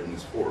sentence they've written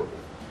is horrible.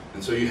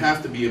 And so you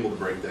have to be able to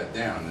break that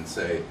down and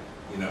say,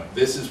 you know,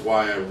 this is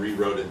why I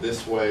rewrote it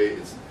this way.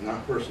 It's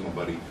not personal,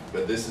 buddy,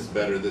 but this is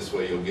better this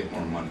way. You'll get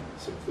more money.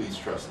 So please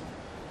trust me.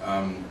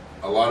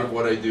 A lot of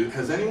what I do,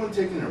 has anyone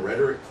taken a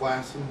rhetoric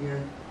class in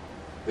here?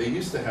 They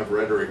used to have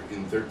rhetoric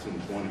in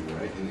 1320,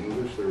 right? In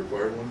English, the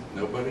required one?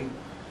 Nobody?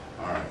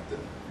 All right, then.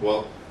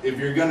 Well, if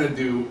you're going to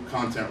do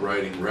content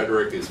writing,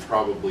 rhetoric is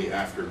probably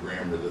after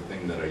grammar the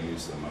thing that I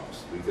use the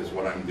most, because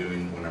what I'm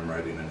doing when I'm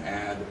writing an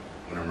ad,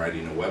 when I'm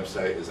writing a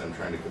website, is I'm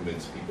trying to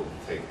convince people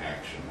to take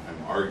action.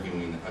 I'm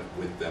arguing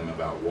with them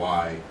about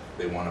why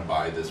they want to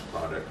buy this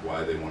product,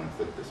 why they want to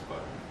click this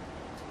button.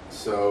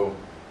 So,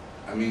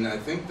 I mean, I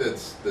think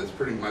that's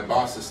pretty. My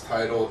boss's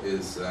title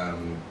is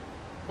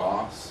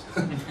boss,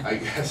 I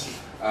guess.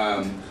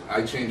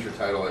 I change her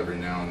title every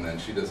now and then.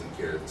 She doesn't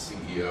care. The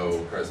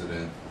CEO,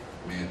 president,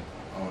 man,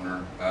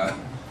 owner.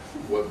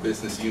 What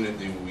business unit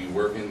do we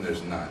work in?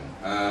 There's none.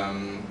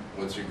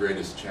 What's your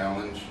greatest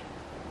challenge?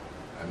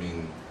 I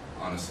mean,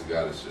 honest to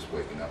God, it's just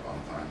waking up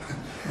on time.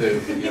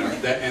 You know,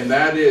 and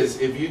that is,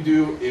 if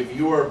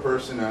you are a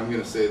person, and I'm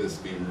going to say this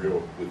being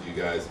real with you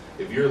guys,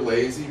 if you're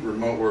lazy,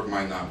 remote work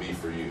might not be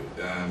for you.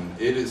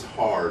 It is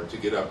hard to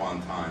get up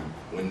on time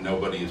when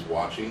nobody is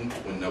watching,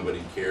 when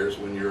nobody cares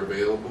when you're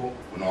available,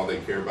 when all they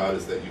care about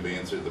is that you've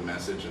answered the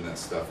message and that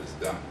stuff is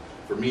done.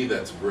 For me,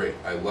 that's great.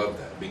 I love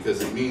that,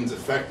 because it means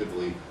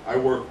effectively I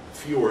work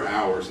fewer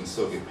hours and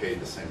still get paid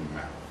the same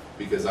amount,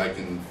 because I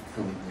can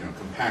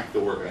compact the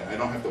work. I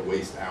don't have to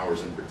waste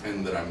hours and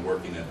pretend that I'm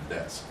working at a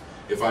desk.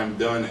 If I'm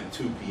done at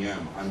 2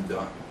 p.m., I'm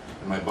done.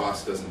 And my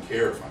boss doesn't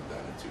care if I'm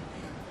done at 2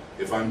 p.m.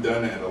 If I'm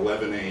done at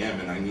 11 a.m.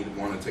 and I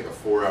want to take a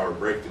 4-hour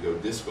break to go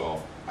disc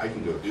golf, I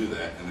can go do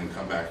that and then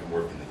come back and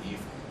work in the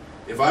evening.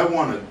 If I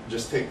want to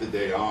just take the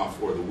day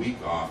off or the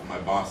week off, my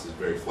boss is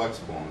very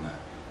flexible on that.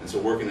 And so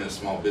working in a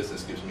small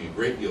business gives me a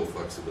great deal of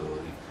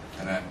flexibility,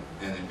 and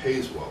it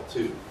pays well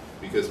too,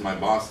 because my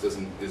boss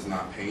is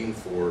not paying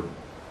for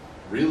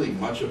really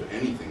much of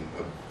anything,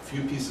 a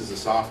few pieces of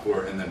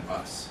software and then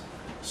us.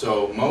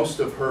 So most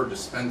of her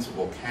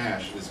dispensable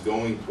cash is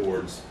going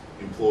towards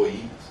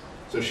employees.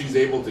 So she's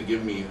able to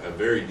give me a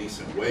very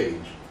decent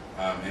wage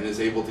and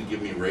is able to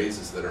give me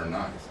raises that are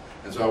nice.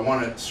 And so I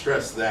want to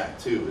stress that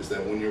too, is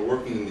that when you're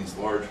working in these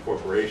large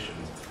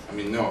corporations, I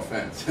mean, no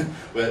offense,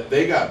 but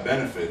they got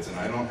benefits and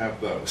I don't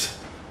have those.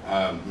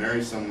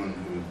 Marry someone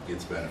who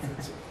gets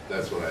benefits.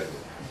 That's what I do.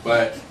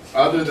 But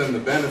other than the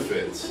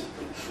benefits,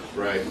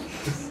 right,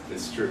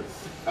 it's true.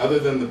 Other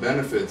than the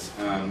benefits,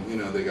 you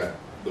know,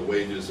 the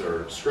wages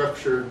are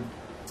structured.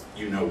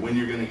 You know when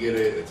you're going to get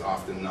it. It's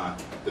often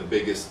not the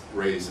biggest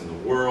raise in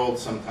the world.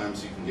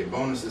 Sometimes you can get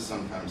bonuses,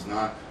 sometimes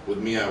not. With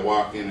me, I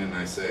walk in and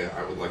I say,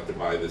 I would like to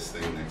buy this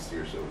thing next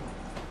year, so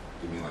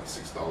give me like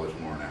 $6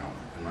 more an hour.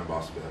 And my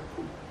boss will be like,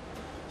 cool.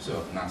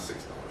 So not $6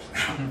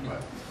 an hour,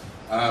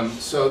 but.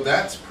 So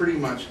that's pretty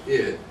much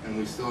it, and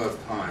we still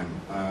have time.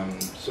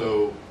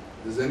 So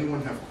does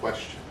anyone have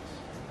questions?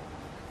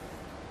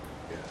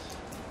 Yes.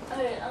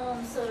 Okay,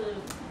 so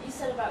you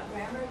said about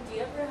grammar. Do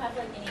you ever have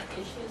like any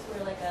issues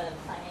where like a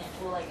client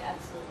will like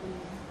absolutely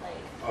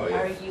like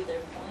argue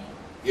their point?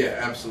 Yeah,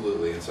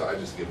 absolutely. And so I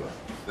just give up.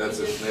 That's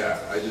it. Yeah,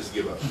 I just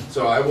give up.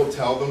 So I will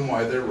tell them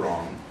why they're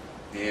wrong,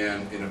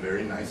 and in a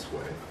very nice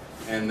way.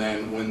 And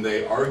then when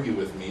they argue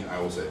with me, I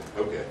will say,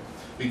 okay,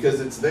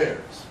 because it's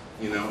theirs.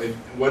 You know,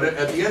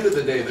 at the end of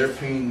the day, they're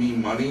paying me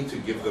money to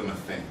give them a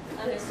thing.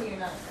 Okay, so you're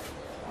not.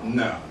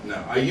 No.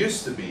 I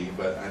used to be,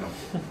 but I don't.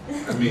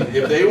 I mean,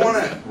 if they want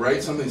to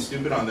write something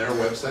stupid on their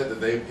website that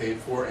they paid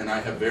for, and I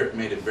have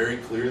made it very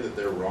clear that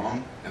they're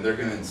wrong, and they're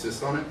going to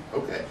insist on it,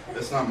 okay,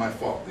 that's not my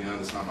fault. You know,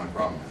 that's not my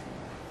problem.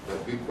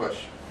 But good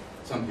question.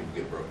 Some people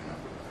get broken up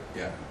about it.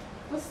 Yeah.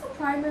 What's the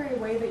primary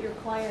way that your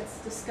clients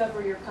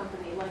discover your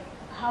company? Like,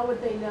 how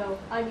would they know,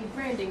 I need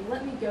branding,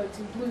 let me go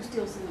to Blue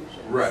Steel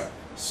Solutions? Right.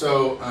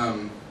 So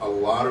a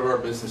lot of our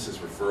business is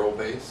referral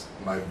based.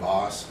 My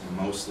boss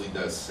mostly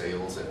does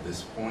sales at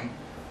this point.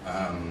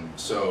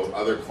 So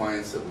other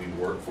clients that we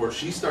work for,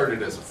 she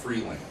started as a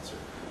freelancer,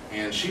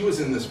 and she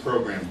was in this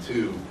program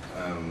too,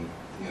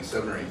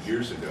 7 or 8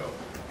 years ago.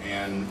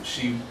 And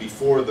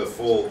before the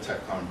full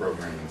TechCom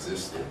program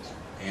existed,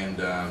 and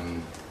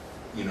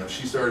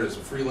she started as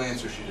a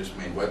freelancer. She just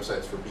made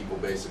websites for people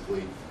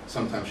basically.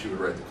 Sometimes she would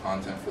write the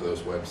content for those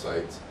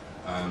websites.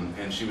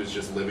 And she was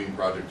just living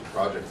project to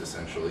project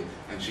essentially,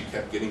 and she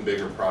kept getting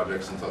bigger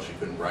projects until she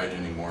couldn't write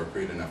anymore,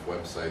 create enough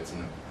websites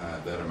in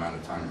that amount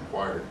of time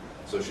required.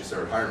 So she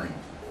started hiring people.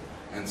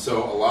 And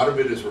so a lot of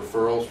it is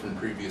referrals from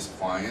previous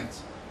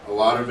clients. A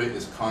lot of it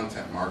is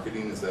content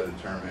marketing. Is that a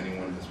term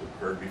anyone has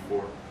heard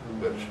before?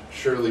 But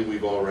surely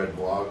we've all read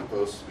blog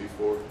posts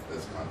before.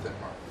 That's content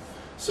marketing.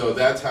 So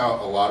that's how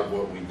a lot of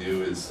what we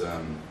do is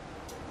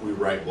we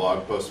write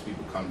blog posts.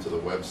 People come to the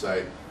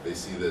website. They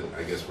see that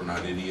I guess we're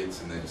not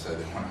idiots, and they decide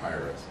they want to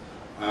hire us.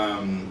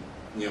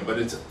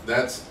 But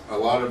that's a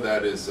lot of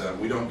that is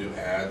we don't do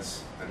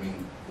ads. I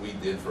mean, we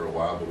did for a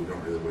while, but we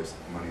don't really waste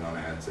money on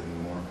ads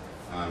anymore.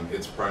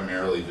 It's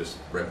primarily just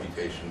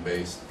reputation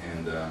based,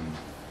 and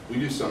we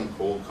do some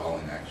cold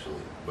calling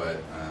actually.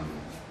 But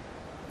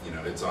you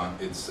know,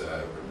 it's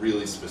a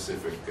really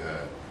specific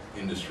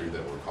industry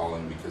that we're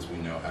calling because we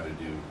know how to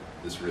do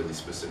this really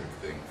specific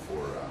thing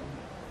for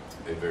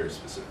a very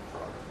specific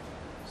product.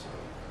 So,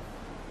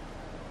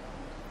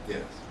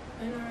 yes.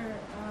 In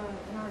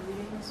our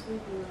reading this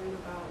week, we learned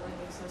about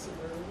like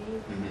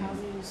accessibility. Mhm.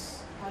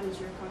 How does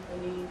your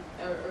company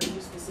or you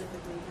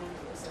specifically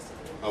handle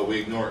accessibility? Oh,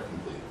 we ignore it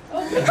completely.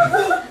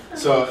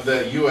 So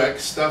the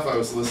UX stuff I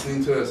was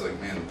listening to, I was like,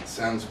 man, it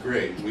sounds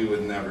great. We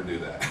would never do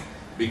that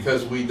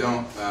because we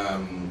don't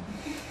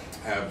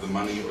have the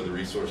money or the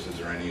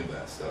resources or any of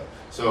that stuff.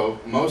 So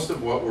most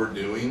of what we're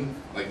doing,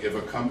 like if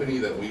a company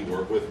that we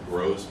work with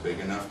grows big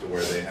enough to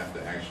where they have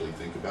to actually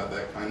think about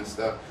that kind of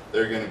stuff,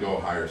 they're going to go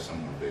hire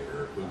someone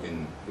bigger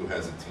who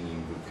has a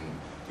team who can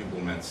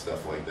implement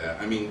stuff like that.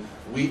 I mean,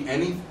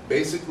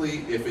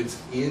 basically if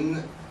it's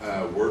in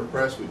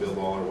WordPress, we build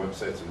all our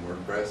websites in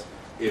WordPress.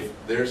 If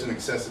there's an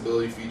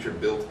accessibility feature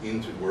built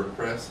into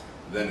WordPress,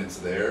 then it's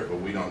there,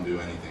 but we don't do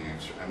anything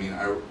extra. I mean,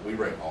 we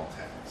write alt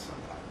tags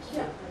sometimes.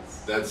 Yeah,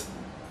 That's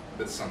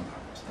sometimes.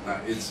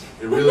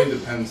 It really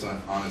depends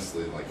on,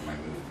 honestly, like my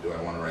mood. Do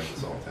I want to write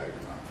this alt tag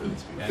or not for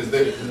these people?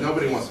 Because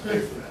nobody wants to pay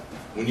for that.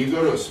 When you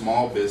go to a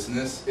small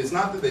business, it's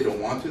not that they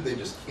don't want to, they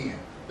just can't.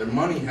 Their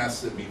money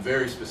has to be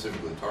very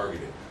specifically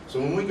targeted. So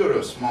when we go to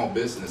a small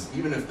business,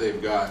 even if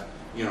they've got,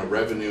 you know,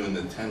 revenue in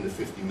the $10 to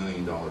 $50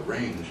 million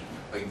range,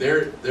 like they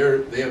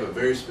have a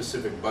very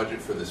specific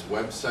budget for this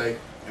website,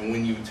 and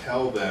when you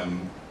tell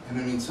them, and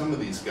I mean some of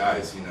these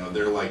guys, you know,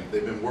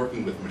 they've been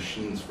working with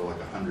machines for like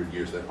 100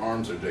 years, their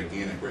arms are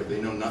gigantic, right?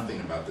 They know nothing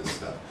about this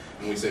stuff.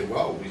 And we say,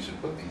 well, we should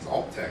put these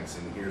alt tags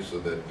in here so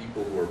that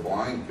people who are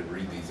blind could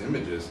read these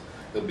images.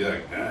 They'll be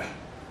like,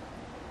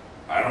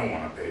 I don't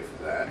want to pay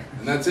for that.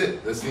 And that's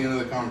it, that's the end of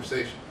the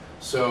conversation.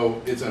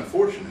 So it's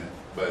unfortunate,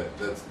 but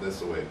that's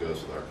the way it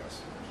goes with our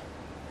customers.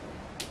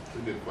 It's a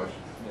good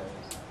question.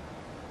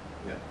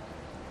 Yeah.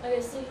 Okay,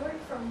 so you work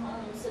from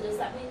home, so does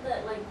that mean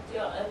that, like, do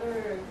y'all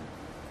ever,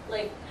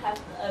 like, have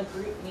a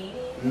group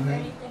meeting or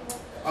anything like that?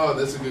 Oh,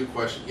 that's a good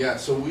question. Yeah,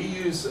 so we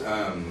use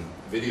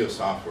video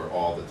software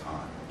all the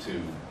time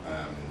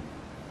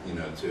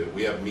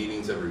we have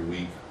meetings every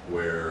week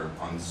where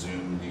on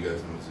Zoom, do you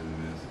guys know what Zoom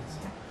is?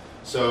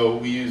 So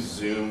we use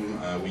Zoom,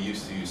 we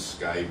used to use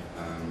Skype,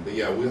 but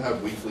yeah, we'll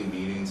have weekly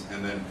meetings,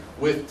 and then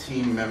with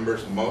team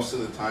members, most of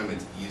the time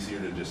it's easier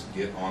to just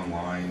get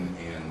online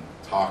and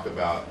talk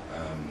about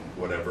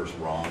whatever's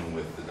wrong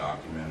with the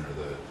document or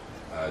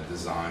the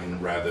design,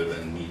 rather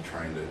than me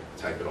trying to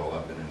type it all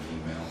up in an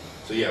email.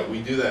 So yeah,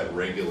 we do that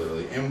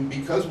regularly, and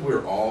because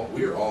we're all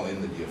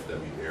in the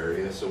DFW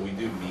area, so we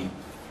do meet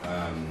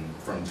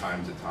from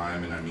time to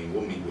time, and I mean,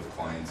 we'll meet with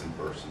clients in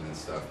person and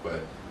stuff,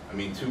 but I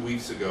mean, 2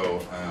 weeks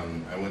ago,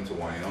 I went to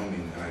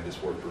Wyoming and I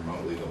just worked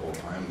remotely the whole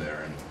time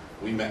there, and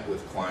we met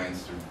with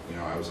clients through, you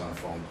know, I was on a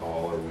phone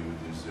call or we would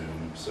do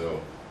Zoom.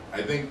 So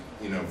I think,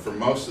 you know, for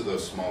most of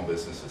those small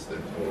businesses, they're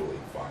totally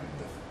fine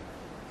with,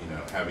 you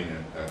know, having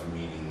a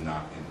meeting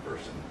not in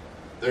person.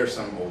 There are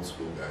some old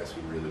school guys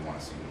who really want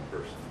to see you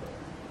in person,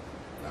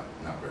 but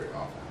not very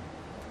often.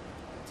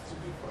 It's a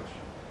good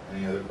question.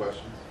 Any other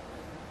questions?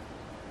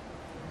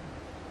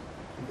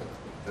 Okay.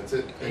 That's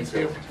it. Thank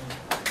you.